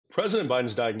President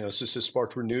Biden's diagnosis has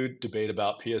sparked renewed debate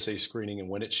about PSA screening and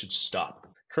when it should stop.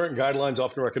 Current guidelines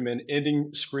often recommend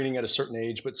ending screening at a certain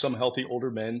age, but some healthy older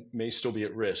men may still be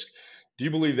at risk. Do you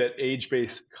believe that age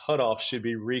based cutoff should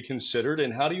be reconsidered?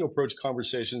 And how do you approach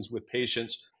conversations with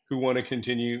patients who want to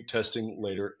continue testing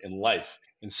later in life?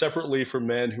 And separately, for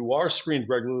men who are screened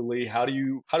regularly, how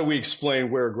do we explain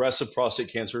where aggressive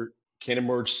prostate cancer can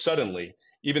emerge suddenly,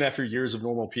 even after years of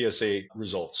normal PSA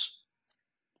results?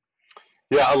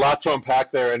 Yeah, a lot to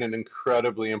unpack there and an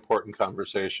incredibly important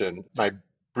conversation. My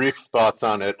brief thoughts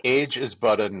on it. Age is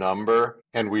but a number,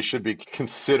 and we should be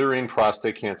considering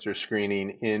prostate cancer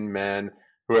screening in men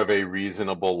who have a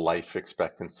reasonable life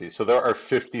expectancy. So there are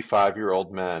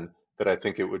 55-year-old men that I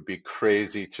think it would be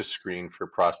crazy to screen for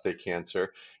prostate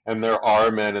cancer. And there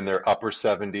are men in their upper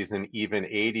 70s and even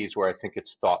 80s where I think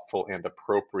it's thoughtful and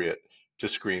appropriate to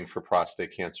screen for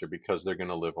prostate cancer because they're going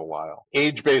to live a while.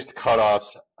 Age-based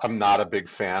cutoffs, I'm not a big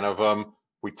fan of them.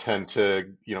 We tend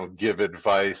to, give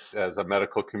advice as a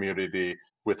medical community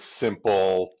with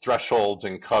simple thresholds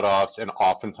and cutoffs, and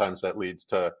oftentimes that leads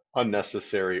to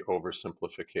unnecessary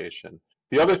oversimplification.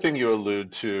 The other thing you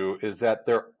allude to is that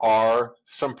there are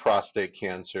some prostate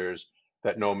cancers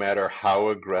that no matter how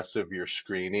aggressive your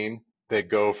screening, they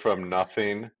go from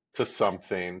nothing to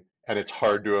something, and it's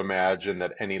hard to imagine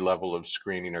that any level of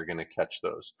screening are going to catch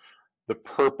those. The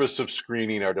purpose of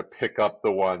screening are to pick up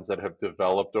the ones that have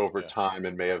developed over time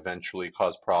and may eventually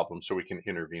cause problems so we can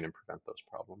intervene and prevent those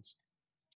problems.